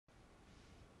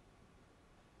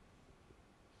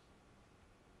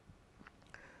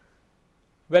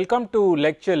Welcome to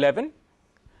lecture 11,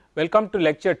 welcome to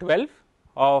lecture 12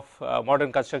 of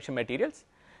modern construction materials.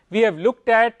 We have looked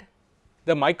at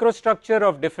the microstructure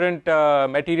of different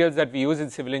materials that we use in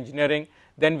civil engineering,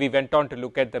 then we went on to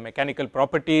look at the mechanical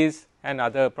properties and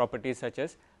other properties such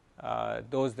as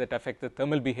those that affect the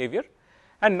thermal behavior,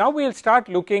 and now we will start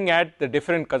looking at the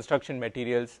different construction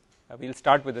materials. We will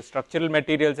start with the structural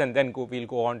materials and then we will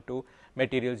go on to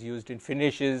materials used in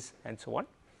finishes and so on.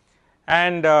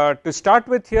 And to start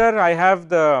with, here I have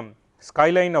the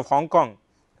skyline of Hong Kong,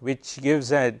 which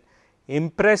gives an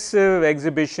impressive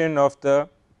exhibition of the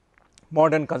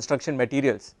modern construction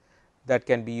materials that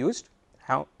can be used.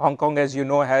 Hong Kong, as you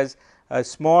know, has a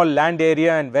small land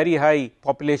area and very high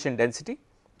population density,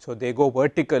 so they go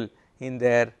vertical in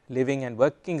their living and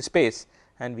working space,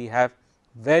 and we have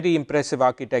very impressive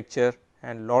architecture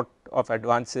and lot of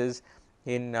advances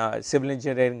in civil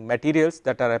engineering materials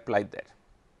that are applied there.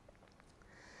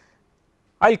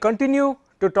 I will continue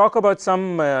to talk about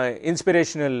some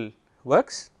inspirational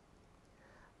works.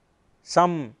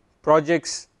 Some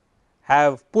projects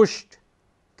have pushed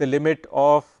the limit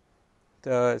of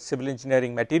the civil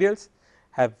engineering materials,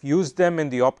 have used them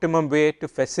in the optimum way to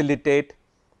facilitate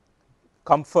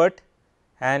comfort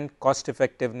and cost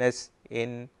effectiveness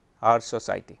in our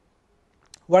society.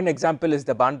 One example is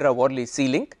the Bandra Worli Sea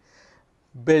Link,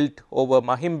 built over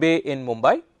Mahim Bay in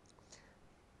Mumbai,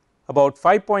 about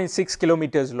 5.6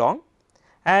 kilometers long,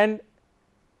 and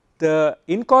the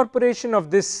incorporation of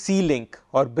this sea link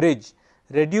or bridge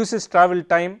reduces travel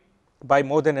time by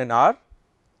more than an hour,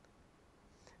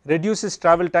 reduces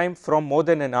travel time from more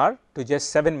than an hour to just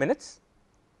 7 minutes,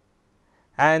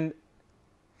 and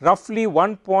roughly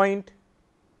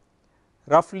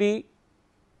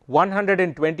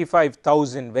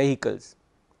 125,000 vehicles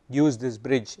use this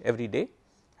bridge every day,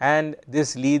 and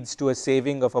this leads to a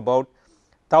saving of about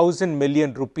 1000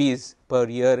 million rupees per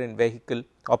year in vehicle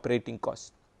operating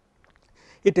costs.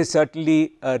 It is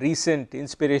certainly a recent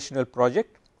inspirational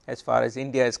project as far as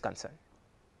India is concerned.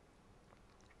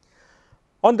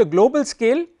 On the global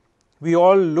scale, we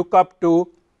all look up to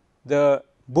the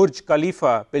Burj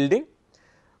Khalifa building,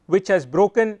 which has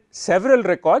broken several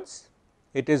records.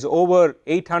 It is over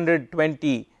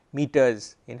 820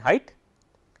 meters in height,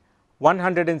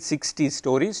 160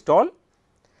 stories tall,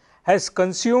 has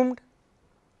consumed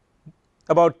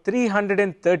about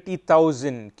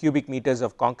 330,000 cubic meters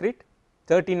of concrete,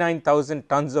 39,000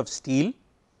 tons of steel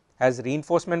as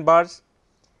reinforcement bars,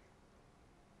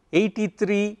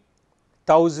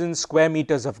 83,000 square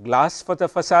meters of glass for the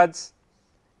facades,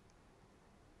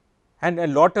 and a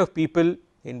lot of people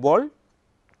involved,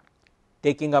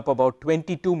 taking up about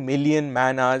 22 million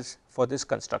man hours for this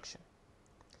construction.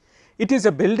 It is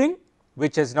a building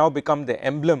which has now become the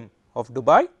emblem of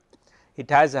Dubai. It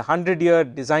has a 100-year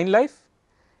design life.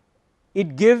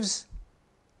 It gives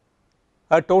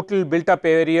a total built up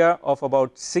area of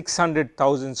about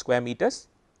 600,000 square meters,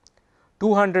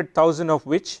 200,000 of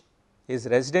which is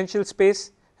residential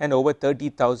space and over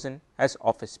 30,000 as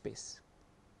office space.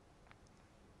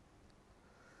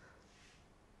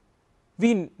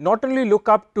 We not only look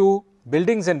up to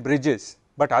buildings and bridges,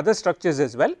 but other structures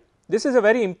as well. This is a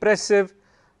very impressive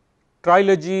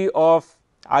trilogy of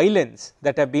islands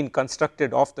that have been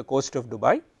constructed off the coast of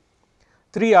Dubai.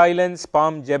 3 islands,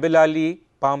 Palm Jebel Ali,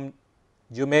 Palm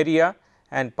Jumeirah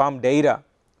and Palm Deira,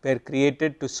 were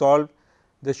created to solve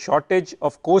the shortage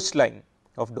of coastline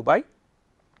of Dubai.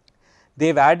 They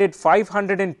have added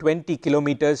 520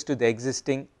 kilometers to the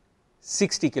existing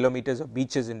 60 kilometers of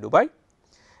beaches in Dubai,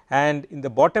 and in the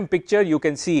bottom picture you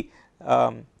can see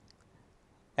an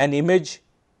image,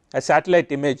 a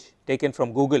satellite image taken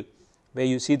from Google, where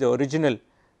you see the original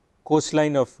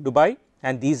coastline of Dubai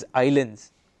and these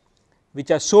islands, which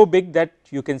are so big that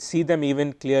you can see them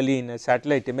even clearly in a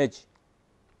satellite image.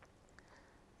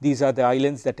 These are the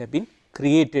islands that have been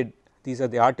created, these are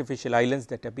the artificial islands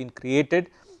that have been created.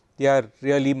 They are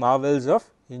really marvels of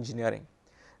engineering.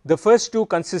 The first two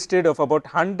consisted of about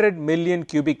 100 million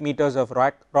cubic meters of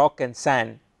rock and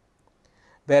sand,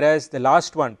 whereas the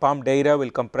last one, Palm Deira,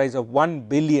 will comprise of 1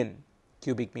 billion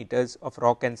cubic meters of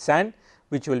rock and sand,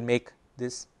 which will make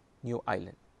this new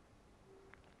island.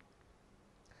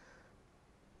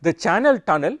 The Channel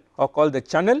Tunnel, or called the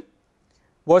Channel,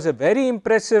 was a very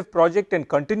impressive project and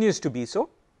continues to be so.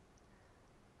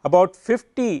 About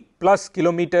 50 plus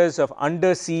kilometers of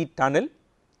undersea tunnel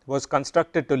was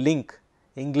constructed to link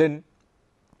England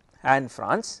and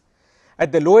France.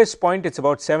 At the lowest point, it is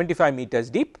about 75 meters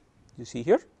deep. You see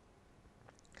here, it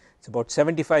is about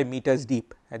 75 meters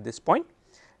deep at this point,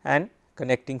 and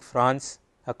connecting France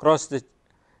across the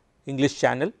English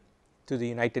Channel to the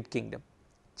United Kingdom.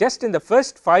 Just in the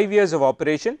first 5 years of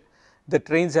operation, the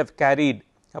trains have carried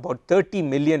about 30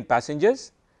 million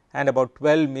passengers and about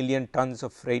 12 million tons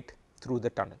of freight through the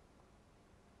tunnel.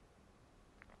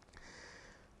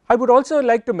 I would also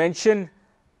like to mention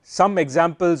some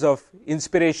examples of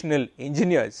inspirational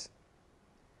engineers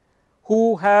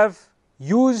who have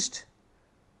used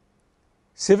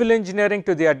civil engineering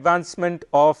to the advancement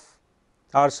of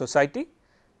our society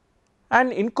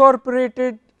and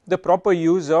incorporated the proper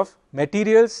use of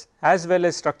materials as well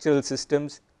as structural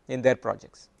systems in their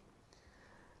projects.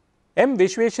 M.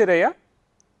 Vishvesvaraya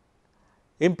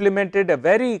implemented a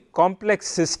very complex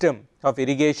system of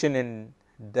irrigation in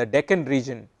the Deccan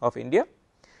region of India.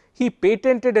 He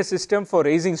patented a system for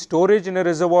raising storage in a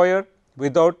reservoir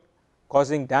without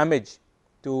causing damage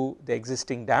to the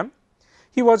existing dam.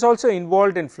 He was also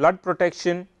involved in flood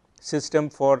protection system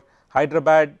for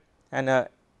Hyderabad and a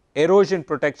erosion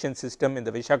protection system in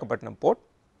the Visakhapatnam port.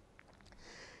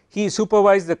 He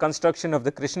supervised the construction of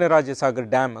the Krishnarajasagar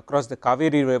dam across the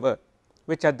Kaveri river,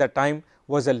 which at that time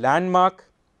was a landmark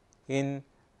in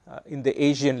the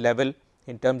Asian level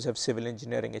in terms of civil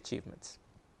engineering achievements.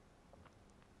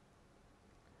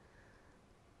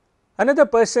 Another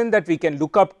person that we can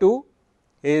look up to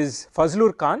is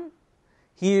Fazlur Khan.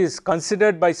 He is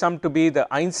considered by some to be the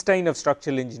Einstein of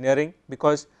structural engineering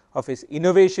because of his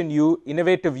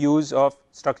innovative use of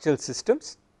structural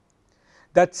systems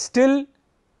that still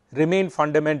remain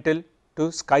fundamental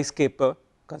to skyscraper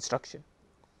construction.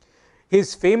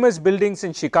 His famous buildings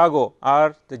in Chicago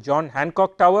are the John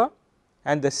Hancock Tower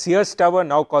and the Sears Tower,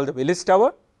 now called the Willis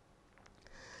Tower.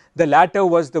 The latter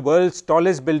was the world's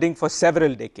tallest building for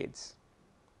several decades,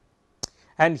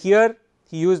 and here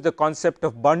he used the concept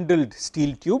of bundled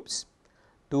steel tubes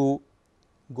to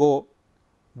go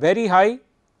very high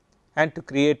and to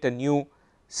create a new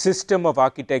system of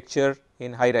architecture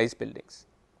in high rise buildings.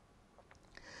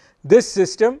 This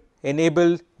system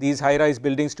enabled these high rise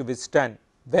buildings to withstand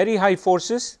very high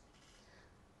forces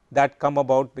that come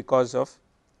about because of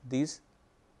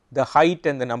the height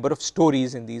and the number of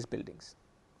stories in these buildings.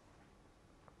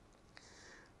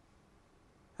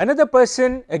 Another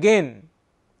person again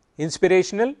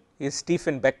inspirational is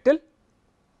Stephen Bechtel,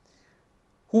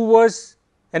 who was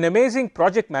an amazing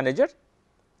project manager.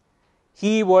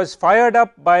 He was fired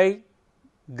up by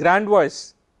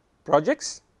grandiose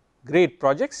projects, great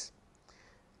projects.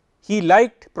 He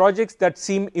liked projects that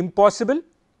seemed impossible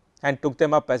and took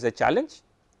them up as a challenge.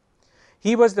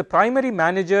 He was the primary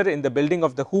manager in the building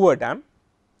of the Hoover Dam,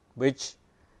 which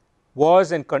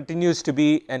was and continues to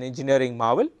be an engineering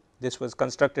marvel. This was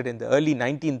constructed in the early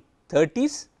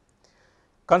 1930s.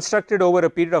 Constructed over a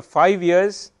period of 5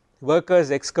 years, workers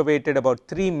excavated about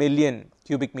 3 million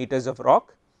cubic meters of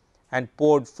rock and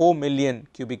poured 4 million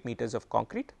cubic meters of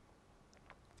concrete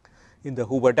in the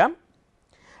Hoover Dam,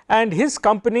 and his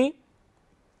company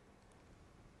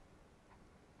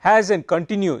has and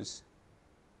continues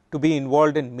to be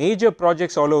involved in major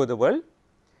projects all over the world.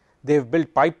 They have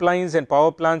built pipelines and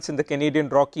power plants in the Canadian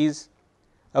Rockies,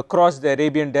 across the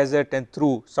Arabian desert and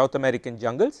through South American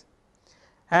jungles,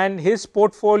 and his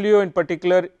portfolio in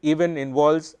particular even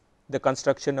involves the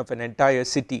construction of an entire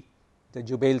city, the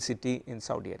Jubail city in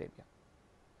Saudi Arabia.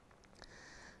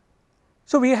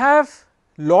 So, we have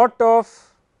lot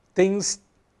of things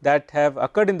that have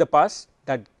occurred in the past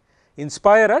that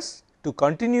inspire us to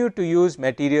continue to use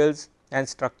materials and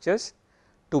structures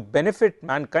to benefit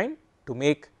mankind, to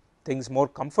make things more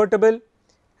comfortable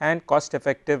and cost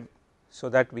effective, so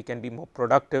that we can be more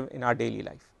productive in our daily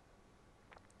life.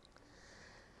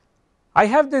 I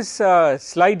have this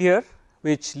slide here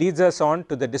which leads us on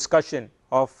to the discussion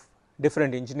of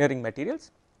different engineering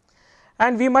materials,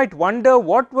 and we might wonder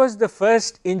what was the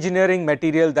first engineering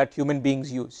material that human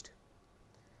beings used.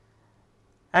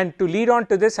 And to lead on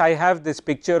to this, I have this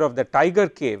picture of the tiger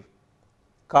cave,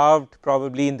 carved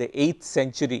probably in the 8th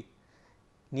century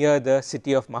near the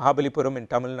city of Mahabalipuram in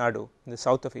Tamil Nadu in the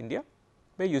south of India,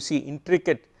 where you see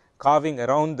intricate carving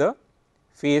around the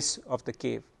face of the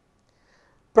cave.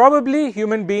 Probably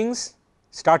human beings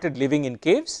started living in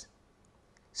caves,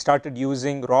 started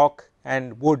using rock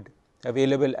and wood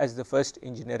available as the first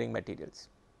engineering materials.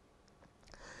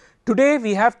 Today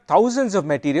we have thousands of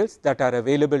materials that are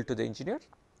available to the engineer.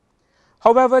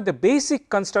 However, the basic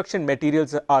construction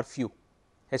materials are few,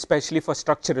 especially for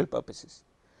structural purposes.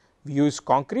 We use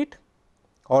concrete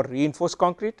or reinforced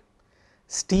concrete,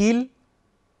 steel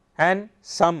and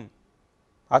some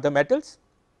other metals,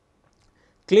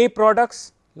 clay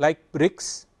products like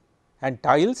bricks and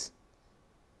tiles,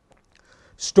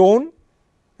 stone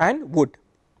and wood.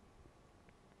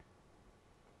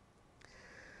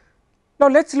 Now,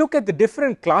 let us look at the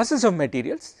different classes of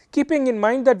materials, keeping in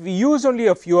mind that we use only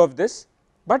a few of this,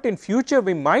 but in future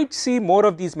we might see more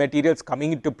of these materials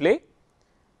coming into play,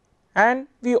 and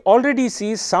we already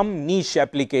see some niche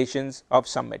applications of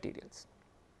some materials.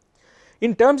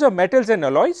 In terms of metals and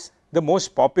alloys, the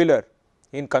most popular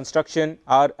in construction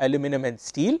are aluminum and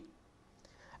steel.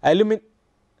 The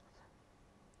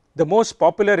most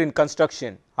popular in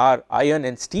construction are iron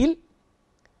and steel.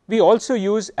 We also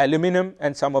use aluminum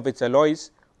and some of its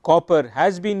alloys. Copper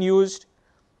has been used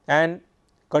and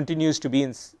continues to be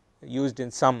used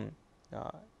in some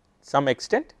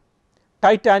extent.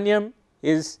 Titanium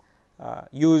is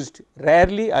used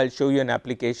rarely. I will show you an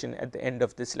application at the end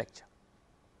of this lecture.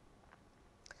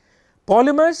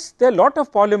 Polymers, there are a lot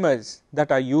of polymers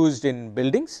that are used in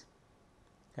buildings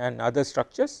and other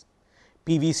structures.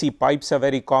 PVC pipes are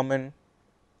very common.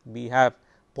 We have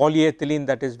polyethylene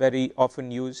that is very often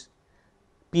used,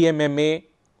 PMMA,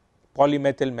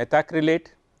 polymethyl methacrylate,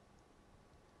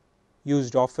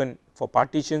 used often for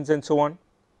partitions and so on.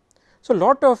 So,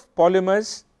 lot of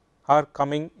polymers are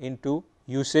coming into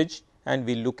usage, and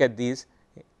we will look at these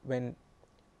when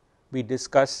we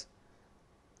discuss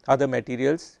other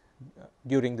materials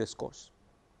during this course.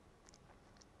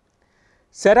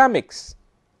 Ceramics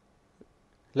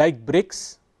like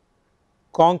bricks,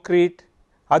 concrete,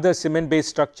 other cement based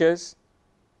structures,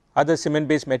 other cement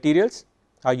based materials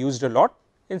are used a lot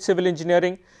in civil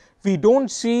engineering. We do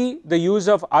not see the use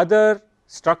of other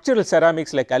structural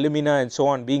ceramics like alumina and so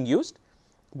on being used,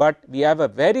 but we have a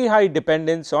very high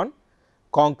dependence on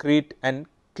concrete and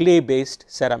clay based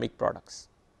ceramic products.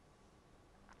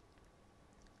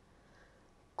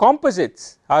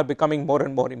 Composites are becoming more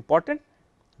and more important.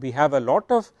 We have a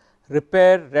lot of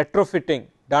repair retrofitting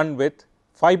done with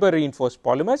fiber reinforced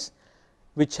polymers,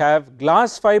 which have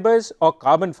glass fibers or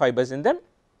carbon fibers in them.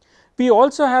 We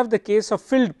also have the case of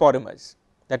filled polymers,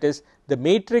 that is, the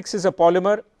matrix is a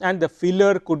polymer and the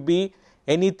filler could be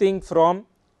anything from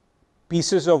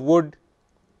pieces of wood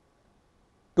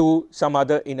to some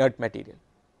other inert material.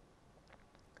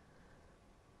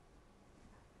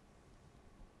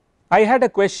 I had a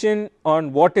question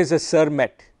on what is a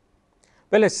cermet.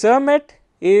 Well, a cermet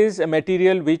is a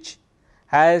material which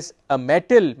has a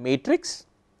metal matrix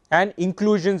and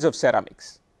inclusions of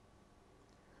ceramics.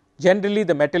 Generally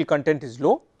the metal content is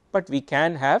low, but we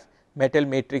can have metal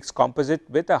matrix composite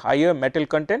with a higher metal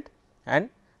content, and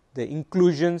the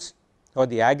inclusions or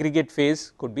the aggregate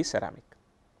phase could be ceramic.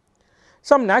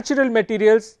 Some natural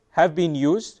materials have been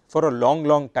used for a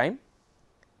long time,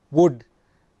 wood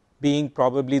being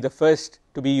probably the first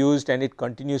to be used and it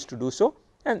continues to do so,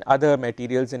 and other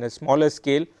materials in a smaller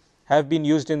scale have been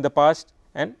used in the past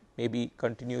and maybe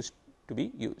continues to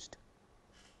be used.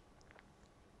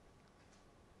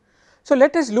 So,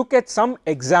 let us look at some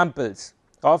examples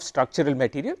of structural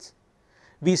materials.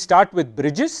 We start with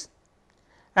bridges,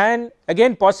 and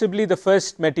again possibly the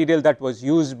first material that was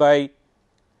used by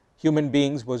human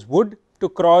beings was wood to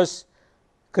cross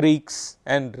creeks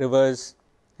and rivers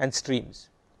and streams.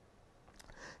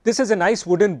 This is a nice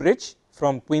wooden bridge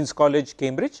from Queen's College,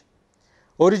 Cambridge,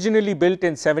 originally built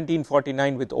in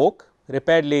 1749 with oak,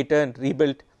 repaired later and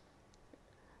rebuilt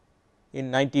in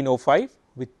 1905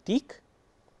 with teak.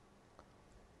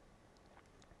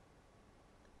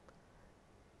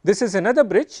 This is another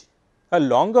bridge, a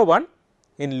longer one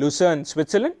in Lucerne,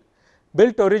 Switzerland,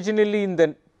 built originally in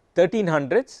the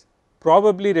 1300s,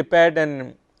 probably repaired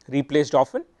and replaced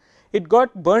often. It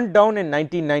got burnt down in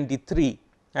 1993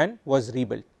 and was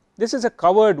rebuilt. This is a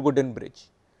covered wooden bridge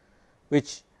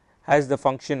which has the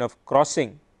function of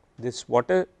crossing this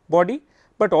water body,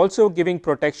 but also giving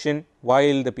protection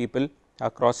while the people are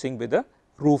crossing with a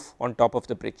roof on top of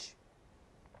the bridge.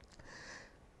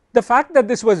 The fact that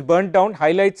this was burnt down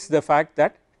highlights the fact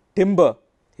that timber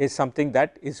is something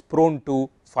that is prone to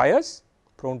fires,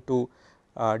 prone to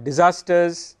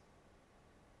disasters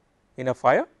in a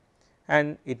fire,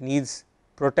 and it needs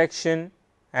protection,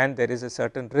 and there is a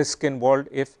certain risk involved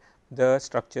if the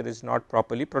structure is not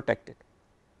properly protected.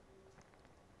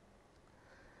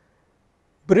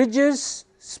 Bridges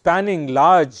spanning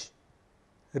large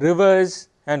rivers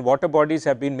and water bodies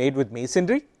have been made with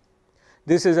masonry.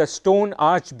 This is a stone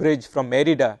arch bridge from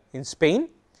Merida in Spain,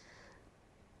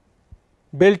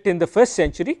 built in the 1st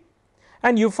century,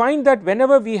 and you find that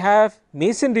whenever we have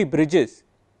masonry bridges,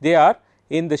 they are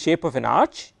in the shape of an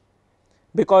arch,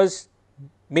 because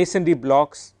masonry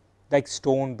blocks like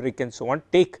stone, brick and so on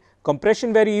take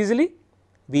compression very easily.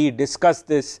 We discussed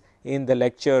this in the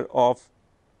lecture of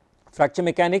fracture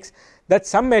mechanics, that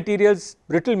some materials,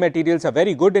 brittle materials, are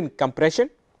very good in compression,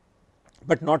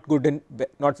 but not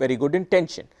very good in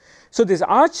tension. So, this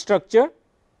arch structure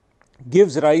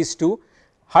gives rise to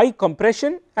high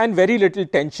compression and very little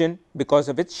tension because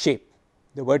of its shape.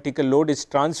 The vertical load is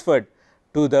transferred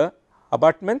to the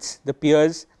abutments, the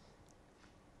piers,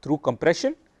 through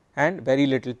compression, and very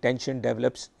little tension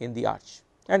develops in the arch,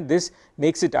 and this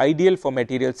makes it ideal for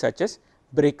materials such as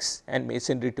bricks and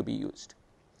masonry to be used.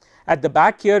 At the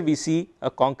back here we see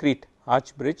a concrete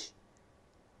arch bridge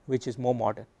which is more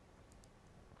modern.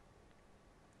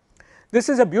 This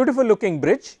is a beautiful looking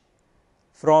bridge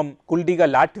from Kuldiga,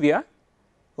 Latvia,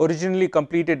 originally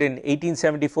completed in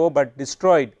 1874, but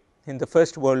destroyed in the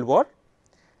First World War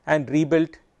and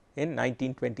rebuilt in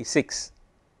 1926.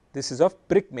 This is of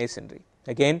brick masonry,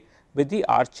 again with the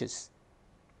arches.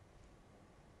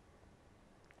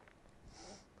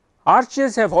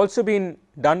 Arches have also been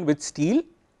done with steel,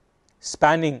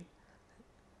 spanning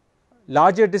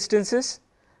larger distances.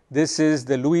 This is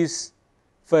the Luís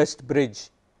I bridge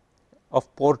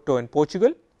of Porto in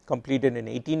Portugal, completed in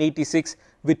 1886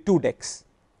 with 2 decks.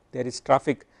 There is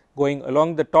traffic going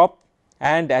along the top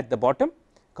and at the bottom,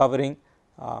 covering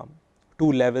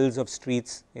 2 levels of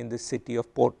streets in the city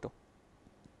of Porto.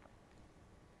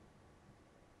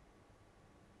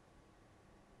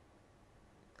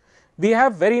 We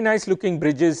have very nice looking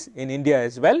bridges in India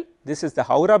as well. This is the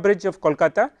Howrah Bridge of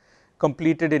Kolkata,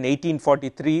 completed in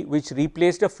 1843, which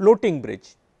replaced a floating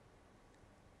bridge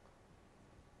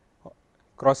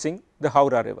crossing the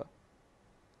Howrah river.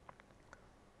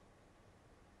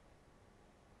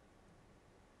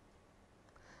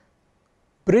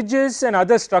 Bridges and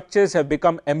other structures have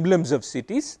become emblems of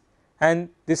cities, and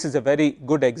this is a very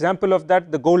good example of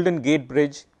that, the Golden Gate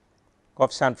Bridge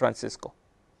of San Francisco.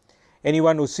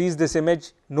 Anyone who sees this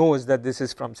image knows that this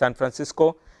is from San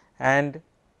Francisco, and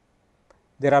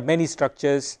there are many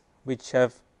structures which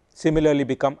have similarly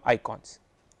become icons.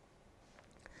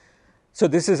 So,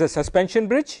 this is a suspension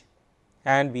bridge,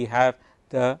 and we have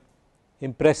the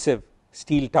impressive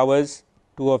steel towers,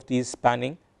 2 of these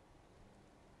spanning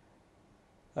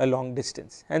a long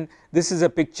distance, and this is a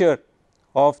picture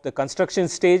of the construction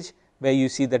stage where you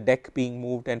see the deck being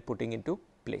moved and putting into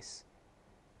place.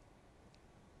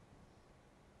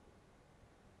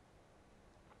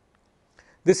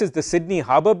 This is the Sydney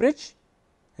Harbour Bridge,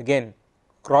 again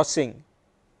crossing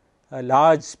a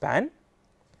large span.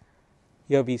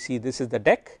 Here we see this is the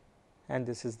deck and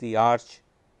this is the arch,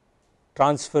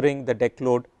 transferring the deck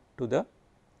load to the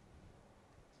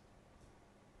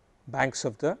banks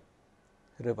of the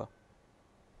river.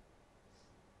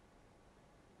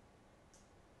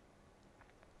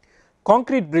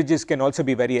 Concrete bridges can also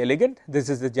be very elegant. This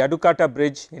is the Jadukata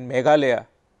Bridge in Meghalaya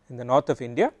in the north of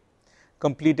India,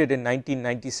 completed in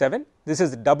 1997. This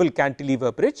is the double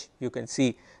cantilever bridge. You can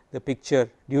see the picture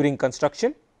during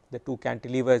construction, the 2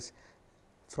 cantilevers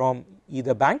from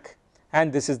either bank,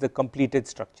 and this is the completed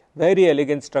structure. Very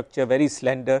elegant structure, very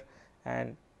slender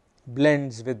and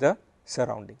blends with the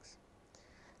surroundings.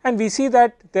 And we see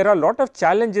that there are a lot of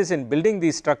challenges in building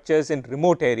these structures in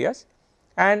remote areas,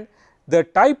 and the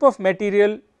type of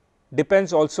material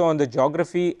depends also on the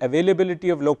geography, availability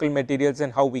of local materials,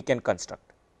 and how we can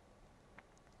construct.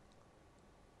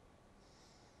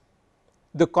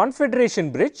 The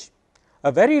Confederation Bridge,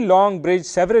 a very long bridge,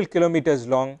 several kilometers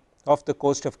long, off the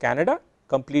coast of Canada,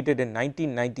 completed in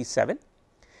 1997.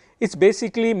 It is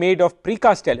basically made of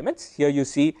precast elements. Here you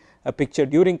see a picture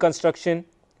during construction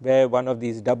where one of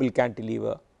these double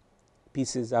cantilever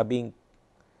pieces are being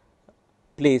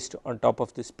placed on top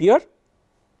of this pier,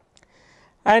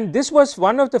 and this was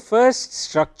one of the first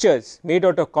structures made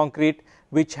out of concrete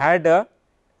which had a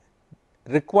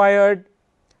required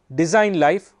design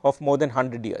life of more than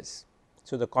 100 years.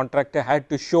 So, the contractor had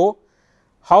to show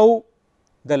how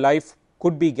the life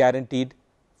could be guaranteed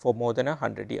for more than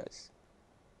 100 years.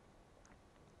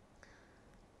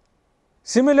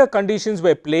 Similar conditions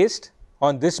were placed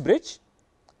on this bridge,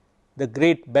 the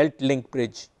Great Belt Link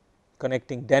Bridge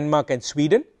connecting Denmark and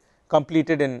Sweden,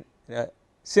 completed in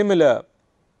similar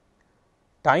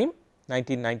time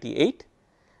 1998,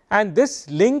 and this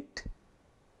linked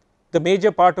the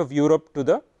major part of Europe to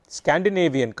the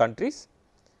Scandinavian countries.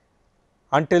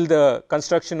 Until the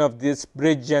construction of this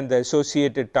bridge and the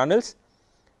associated tunnels,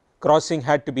 crossing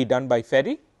had to be done by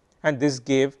ferry, and this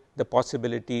gave the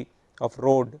possibility of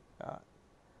road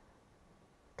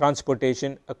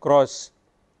transportation across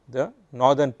the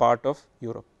northern part of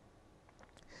Europe.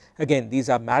 Again, these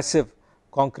are massive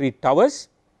concrete towers,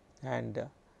 and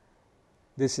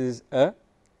this is a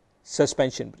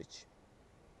suspension bridge.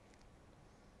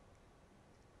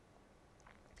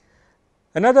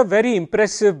 Another very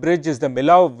impressive bridge is the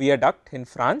Millau Viaduct in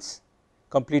France,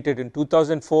 completed in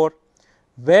 2004.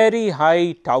 Very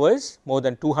high towers, more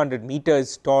than 200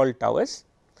 meters tall towers.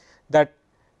 that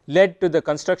led to the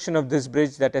construction of this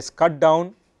bridge that has cut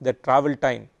down the travel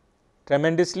time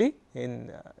tremendously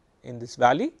in this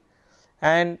valley,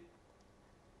 and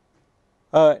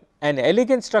an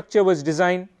elegant structure was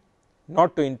designed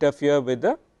not to interfere with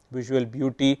the visual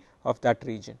beauty of that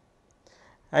region.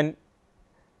 And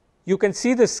you can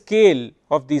see the scale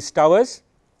of these towers.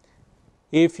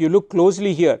 If you look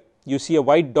closely here, you see a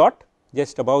white dot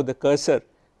just above the cursor,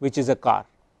 which is a car.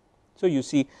 So you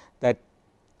see that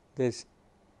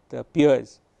the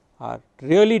piers are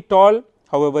really tall,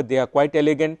 however they are quite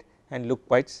elegant and look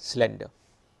quite slender.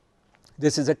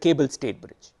 This is a cable stayed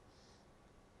bridge.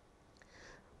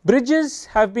 Bridges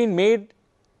have been made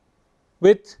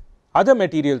with other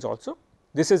materials also.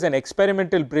 This is an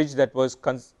experimental bridge that was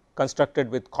constructed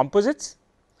with composites.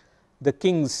 The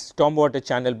King's Stormwater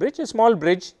Channel Bridge, a small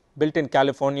bridge built in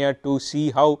California to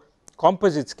see how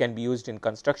composites can be used in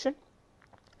construction.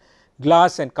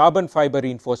 Glass and carbon fiber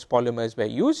reinforced polymers were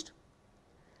used.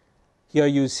 Here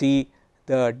you see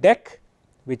the deck,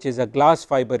 which is a glass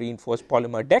fiber reinforced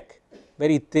polymer deck,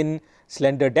 very thin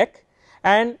slender deck,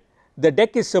 and the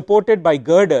deck is supported by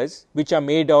girders which are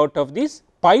made out of these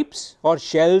pipes or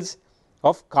shells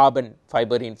of carbon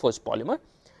fiber reinforced polymer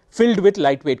filled with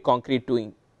lightweight concrete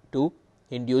to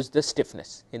induce the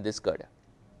stiffness in this girder.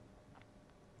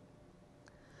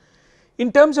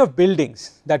 In terms of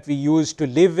buildings that we use to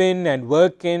live in and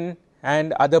work in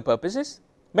and other purposes,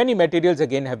 many materials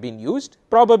again have been used.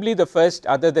 Probably the first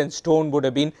other than stone would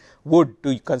have been wood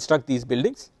to construct these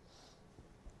buildings.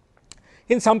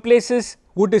 In some places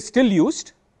wood is still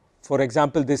used. For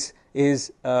example, this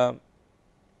is a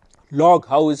log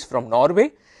house from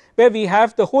Norway, where we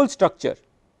have the whole structure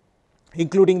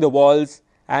including the walls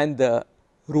and the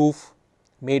roof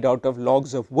made out of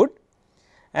logs of wood,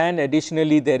 and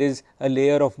additionally there is a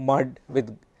layer of mud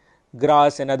with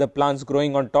grass and other plants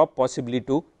growing on top, possibly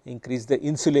to increase the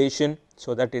insulation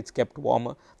so that it is kept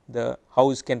warmer, the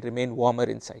house can remain warmer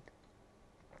inside.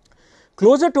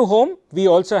 Closer to home, we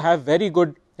also have very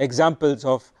good examples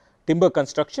of timber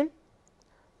construction.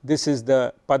 This is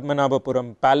the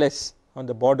Padmanabhapuram Palace on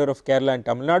the border of Kerala and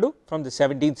Tamil Nadu from the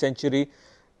 17th century,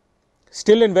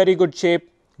 still in very good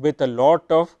shape with a lot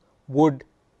of wood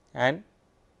and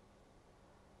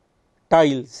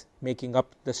tiles making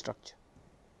up the structure.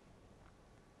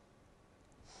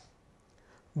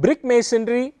 Brick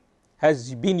masonry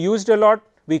has been used a lot,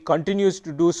 we continues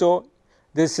to do so.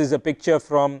 This is a picture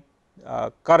from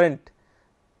current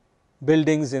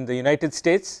buildings in the United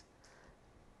States.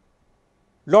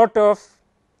 Lot of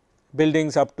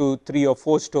buildings up to 3 or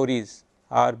 4 stories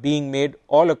are being made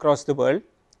all across the world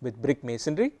with brick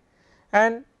masonry,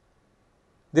 and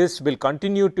this will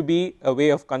continue to be a way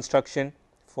of construction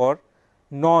for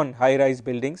non high rise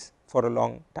buildings for a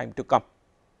long time to come.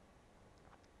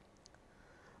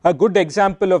 A good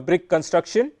example of brick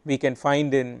construction we can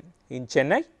find in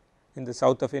Chennai in the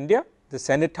south of India, the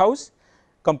Senate House,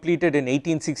 completed in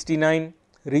 1869,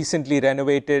 recently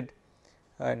renovated,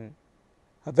 and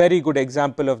a very good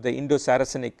example of the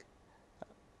Indo-Saracenic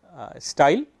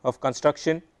style of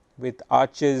construction with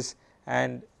arches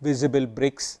and visible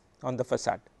bricks on the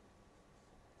facade.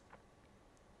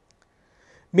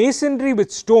 Masonry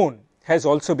with stone has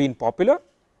also been popular.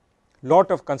 Lot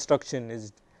of construction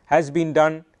has been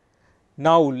done,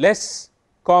 now less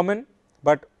common,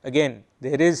 but again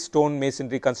there is stone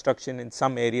masonry construction in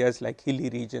some areas like hilly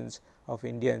regions of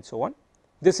India and so on.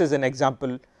 This is an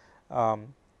example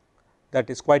that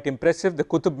is quite impressive, the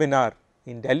Qutub Minar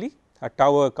in Delhi, a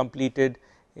tower completed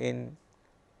in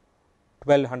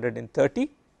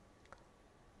 1230.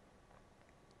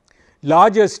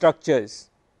 Larger structures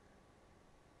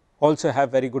also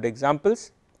have very good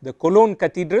examples. The Cologne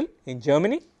Cathedral in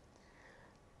Germany,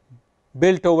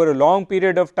 built over a long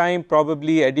period of time,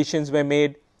 probably additions were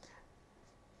made,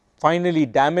 finally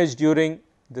damaged during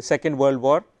the Second World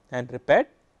War and repaired,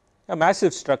 a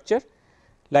massive structure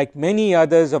like many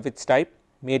others of its type,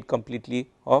 made completely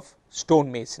of stone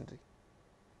masonry.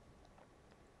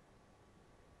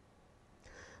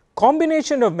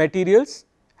 Combination of materials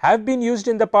have been used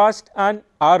in the past and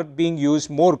are being used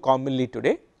more commonly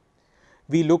today.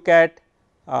 We look at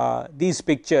these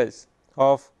pictures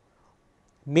of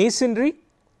masonry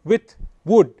with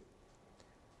wood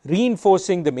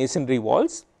reinforcing the masonry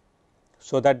walls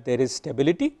so that there is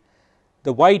stability.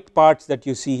 The white parts that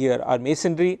you see here are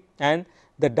masonry and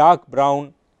the dark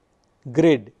brown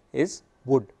grid is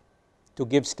wood to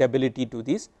give stability to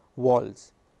these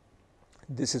walls.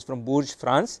 This is from Bourges,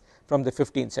 France, from the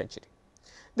 15th century.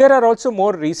 There are also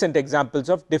more recent examples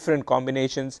of different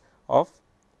combinations of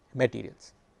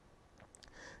materials.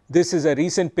 This is a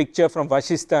recent picture from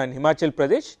Vashista in Himachal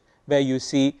Pradesh, where you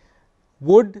see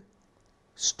wood,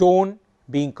 stone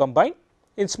being combined.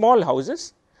 In small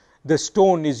houses, the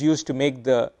stone is used to make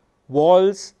the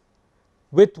walls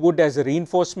with wood as a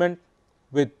reinforcement,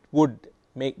 with wood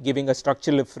giving a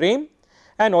structural frame,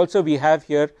 and also we have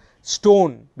here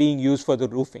stone being used for the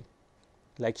roofing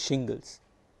like shingles.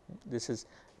 This is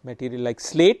material like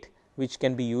slate which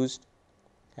can be used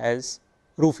as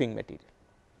roofing material.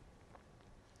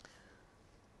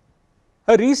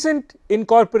 A recent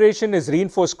incorporation is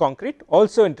reinforced concrete,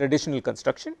 also in traditional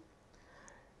construction.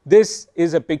 This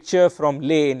is a picture from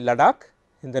Leh in Ladakh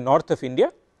in the north of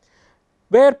India,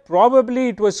 where probably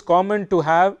it was common to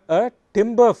have a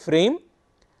timber frame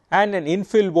and an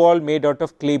infill wall made out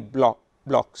of clay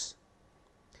blocks.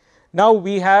 Now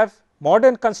we have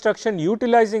modern construction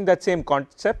utilizing that same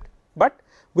concept, but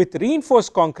with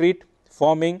reinforced concrete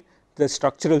forming the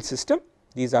structural system.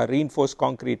 These are reinforced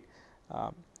concrete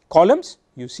columns.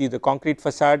 You see the concrete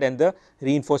facade and the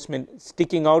reinforcement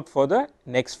sticking out for the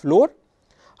next floor.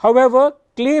 However,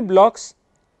 clay blocks,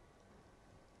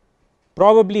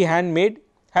 probably handmade,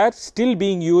 are still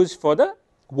being used for the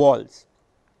walls,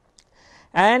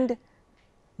 and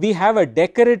we have a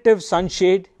decorative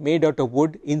sunshade made out of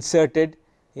wood inserted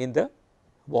in the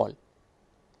wall.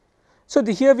 So,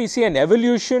 here we see an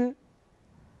evolution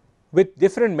with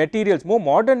different materials, more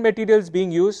modern materials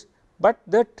being used, but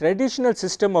the traditional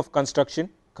system of construction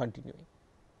continuing.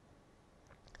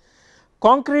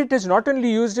 Concrete is not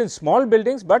only used in small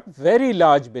buildings, but very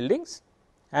large buildings,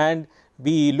 and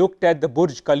we looked at the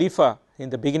Burj Khalifa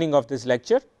in the beginning of this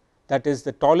lecture. That is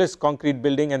the tallest concrete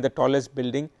building and the tallest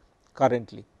building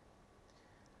currently.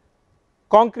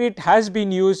 Concrete has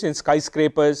been used in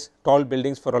skyscrapers, tall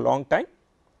buildings for a long time.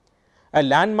 A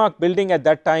landmark building at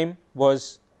that time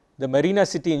was the Marina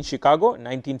City in Chicago in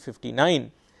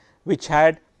 1959, which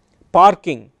had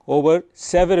parking over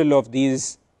several of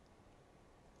these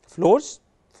floors,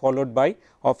 followed by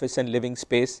office and living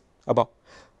space above.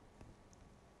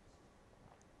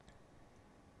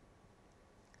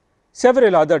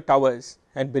 Several other towers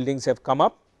and buildings have come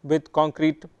up with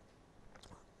concrete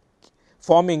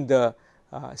forming the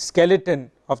skeleton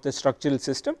of the structural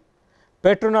system.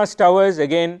 Petronas towers,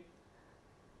 again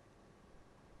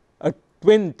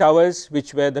twin towers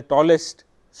which were the tallest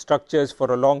structures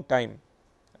for a long time,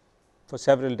 for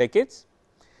several decades,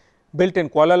 built in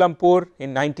Kuala Lumpur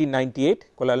in 1998,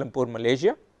 Kuala Lumpur,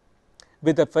 Malaysia,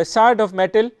 with a facade of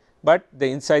metal, but the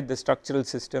inside the structural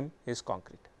system is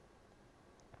concrete.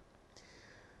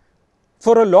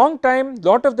 For a long time,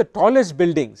 lot of the tallest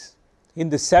buildings in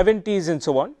the 70s and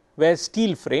so on were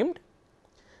steel framed.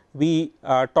 We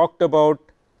talked about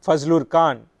Fazlur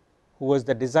Khan, who was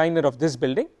the designer of this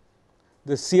building,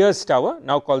 the Sears Tower,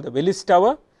 now called the Willis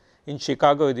Tower in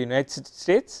Chicago, the United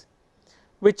States,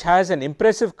 which has an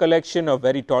impressive collection of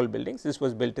very tall buildings. This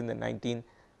was built in the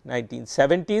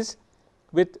 1970s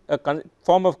with a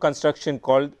form of construction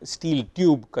called steel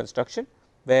tube construction,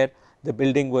 where the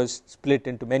building was split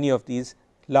into many of these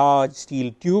large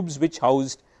steel tubes which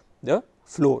housed the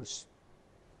floors.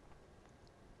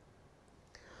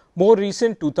 More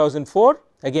recent, 2004,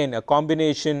 again a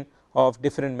combination of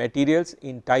different materials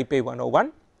in Taipei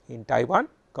 101 in Taiwan,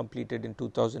 completed in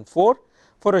 2004.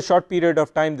 For a short period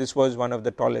of time, this was one of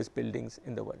the tallest buildings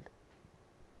in the world.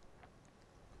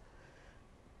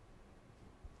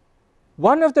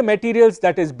 One of the materials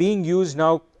that is being used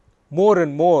now more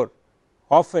and more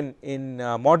often in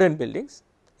modern buildings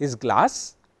is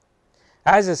glass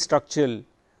as a structural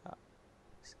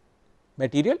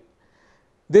material.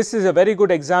 This is a very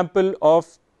good example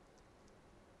of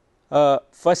a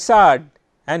facade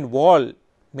and wall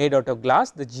made out of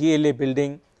glass, the GLA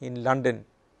building in London,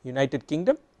 United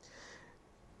Kingdom.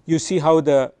 You see how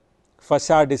the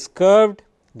facade is curved,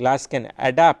 glass can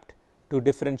adapt to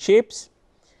different shapes,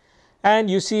 and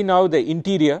you see now the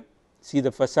interior, see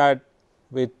the facade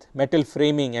with metal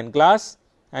framing and glass,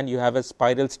 and you have a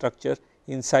spiral structure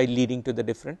inside leading to the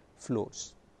different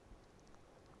floors.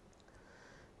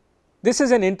 This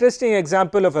is an interesting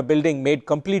example of a building made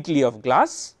completely of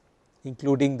glass,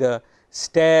 including the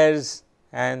stairs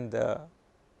and the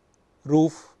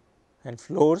roof and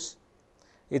floors.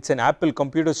 It is an Apple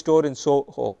computer store in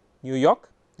Soho, New York,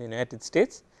 United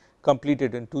States,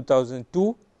 completed in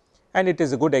 2002, and it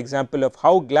is a good example of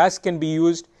how glass can be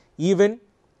used even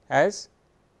as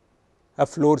a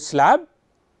floor slab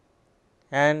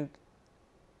and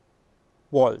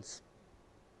walls.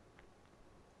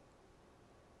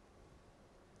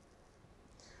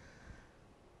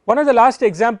 One of the last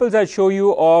examples I will show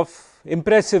you of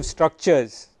impressive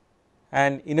structures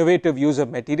and innovative use of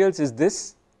materials is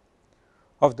this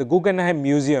of the Guggenheim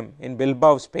Museum in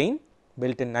Bilbao, Spain,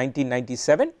 built in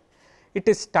 1997. it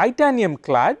is titanium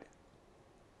clad,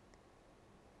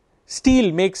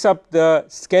 steel makes up the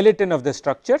skeleton of the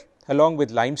structure along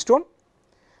with limestone.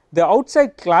 The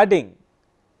outside cladding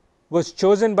was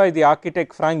chosen by the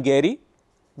architect Frank Gehry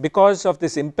because of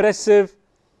this impressive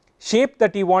shape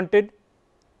that he wanted,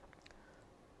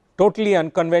 totally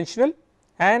unconventional,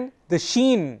 and the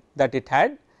sheen that it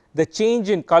had, the change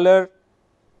in color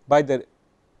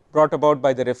brought about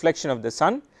by the reflection of the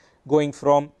sun, going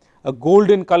from a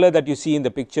golden color that you see in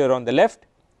the picture on the left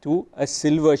to a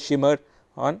silver shimmer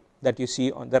that you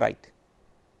see on the right.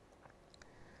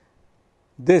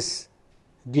 This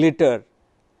glitter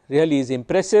really is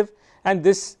impressive, and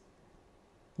this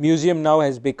museum now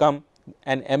has become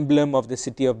an emblem of the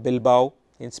city of Bilbao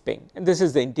in Spain. And this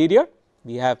is the interior.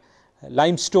 We have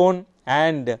limestone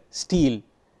and steel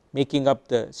making up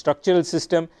the structural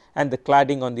system, and the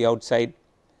cladding on the outside,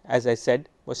 as I said,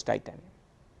 was titanium.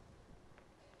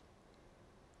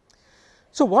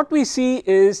 So what we see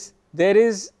is there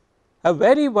is a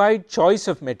very wide choice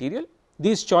of material.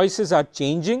 These choices are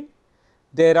changing.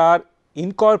 There are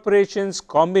incorporations,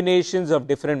 combinations of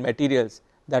different materials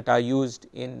that are used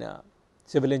in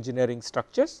civil engineering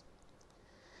structures.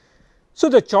 So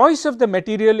the choice of the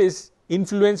material is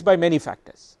influenced by many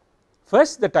factors.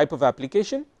 First, the type of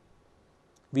application.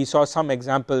 We saw some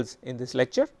examples in this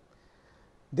lecture.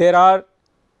 There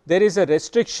is a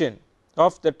restriction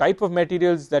of the type of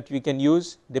materials that we can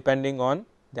use depending on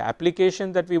the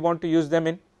application that we want to use them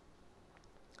in.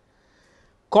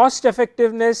 Cost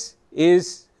effectiveness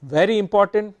is very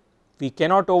important. We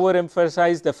cannot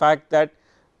overemphasize the fact that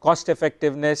cost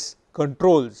effectiveness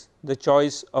controls the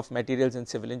choice of materials in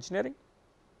civil engineering.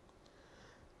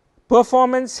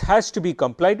 Performance has to be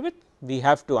complied with. We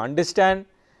have to understand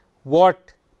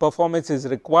what performance is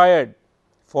required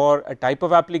for a type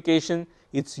of application,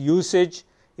 its usage,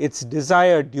 its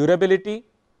desired durability,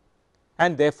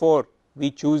 and therefore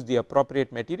we choose the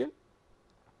appropriate material.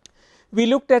 We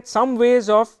looked at some ways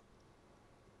of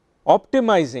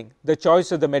optimizing the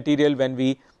choice of the material when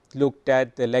we looked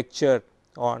at the lecture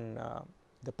on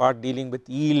the part dealing with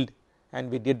yield, and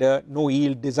we did a no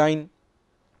yield design.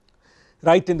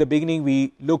 Right in the beginning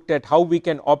we looked at how we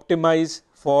can optimize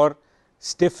for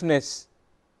stiffness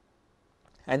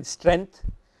and strength.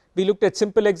 We looked at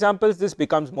simple examples. This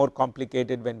becomes more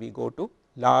complicated when we go to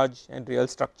large and real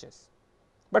structures,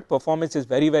 but performance is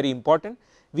very, very important.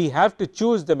 We have to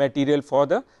choose the material for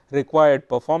the required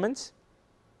performance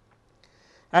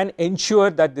and ensure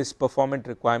that this performance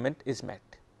requirement is met.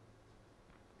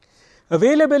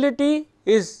 Availability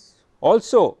is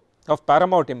also of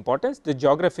paramount importance, the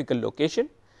geographical location,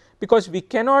 because we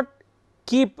cannot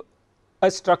keep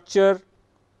a structure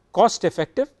cost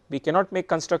effective, we cannot make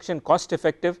construction cost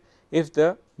effective if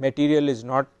the material is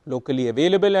not locally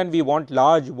available and we want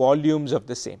large volumes of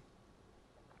the same.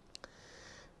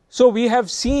 So we have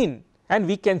seen and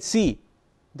we can see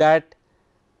that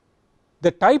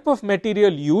the type of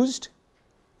material used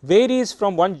varies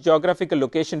from one geographical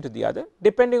location to the other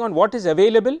depending on what is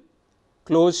available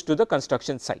close to the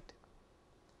construction site,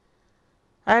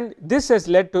 and this has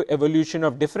led to evolution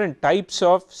of different types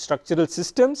of structural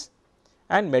systems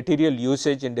and material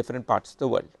usage in different parts of the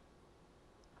world.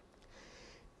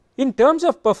 In terms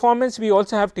of performance, we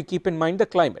also have to keep in mind the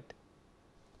climate,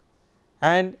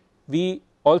 and we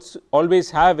also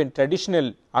always have in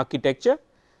traditional architecture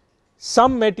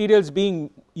some materials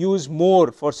being used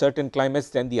more for certain climates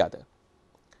than the other.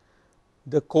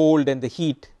 The cold and the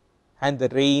heat and the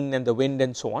rain and the wind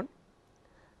and so on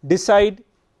decide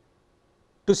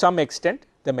to some extent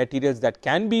the materials that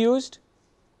can be used,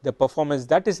 the performance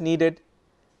that is needed,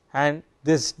 and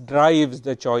this drives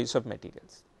the choice of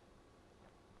materials.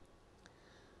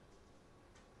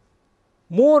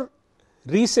 More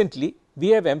recently, we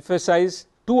have emphasized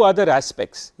two other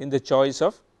aspects in the choice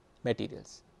of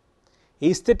materials: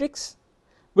 aesthetics,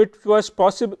 which was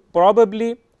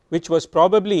probably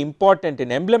important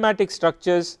in emblematic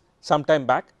structures some time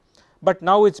back, but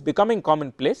now it is becoming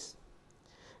commonplace.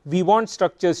 We want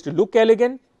structures to look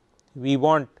elegant, we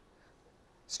want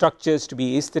structures to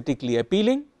be aesthetically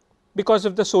appealing because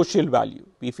of the social value.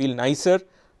 We feel nicer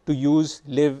to use,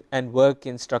 live and work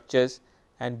in structures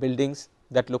and buildings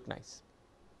that look nice.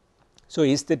 So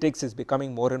aesthetics is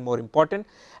becoming more and more important,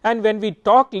 and when we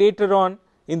talk later on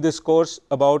in this course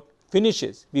about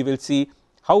finishes, we will see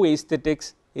how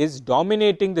aesthetics is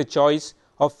dominating the choice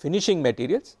of finishing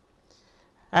materials,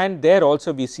 and there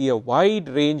also we see a wide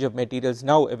range of materials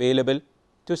now available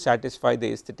to satisfy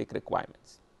the aesthetic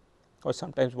requirements, or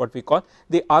sometimes what we call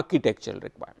the architectural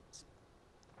requirements.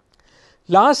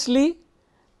 Lastly,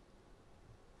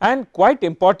 and quite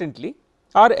importantly,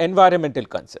 are environmental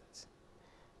concerns.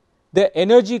 the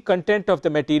energy content of the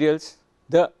materials,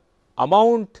 the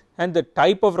amount and the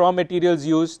type of raw materials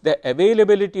used, the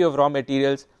availability of raw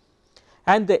materials,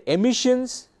 and the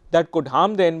emissions that could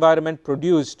harm the environment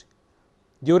produced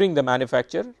during the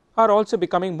manufacture are also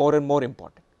becoming more and more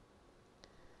important.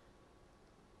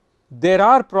 There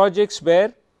are projects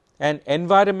where an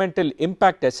environmental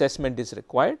impact assessment is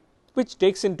required, which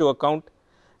takes into account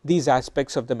these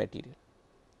aspects of the material,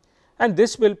 and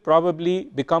this will probably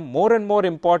become more and more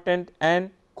important and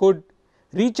could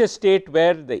reach a state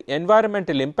where the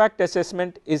environmental impact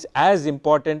assessment is as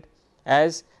important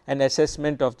as an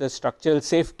assessment of the structural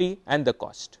safety and the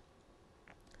cost.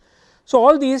 So,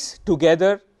 all these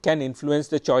together can influence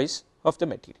the choice of the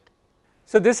material.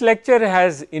 So, this lecture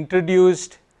has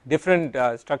introduced different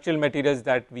structural materials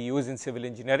that we use in civil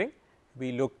engineering.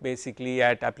 We look basically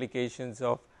at applications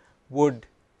of wood,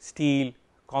 steel,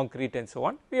 concrete and so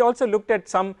on. We also looked at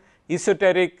some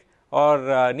esoteric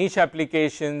or niche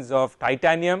applications of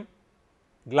titanium,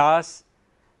 glass,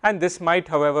 and this might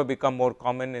however become more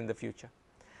common in the future.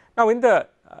 Now, in the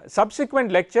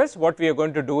subsequent lectures what we are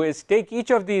going to do is take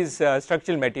each of these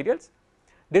structural materials,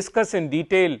 discuss in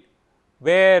detail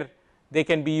where they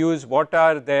can be used, what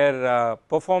are their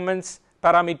performance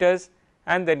parameters,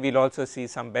 and then we will also see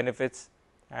some benefits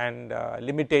and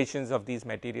limitations of these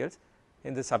materials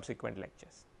in the subsequent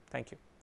lectures. Thank you.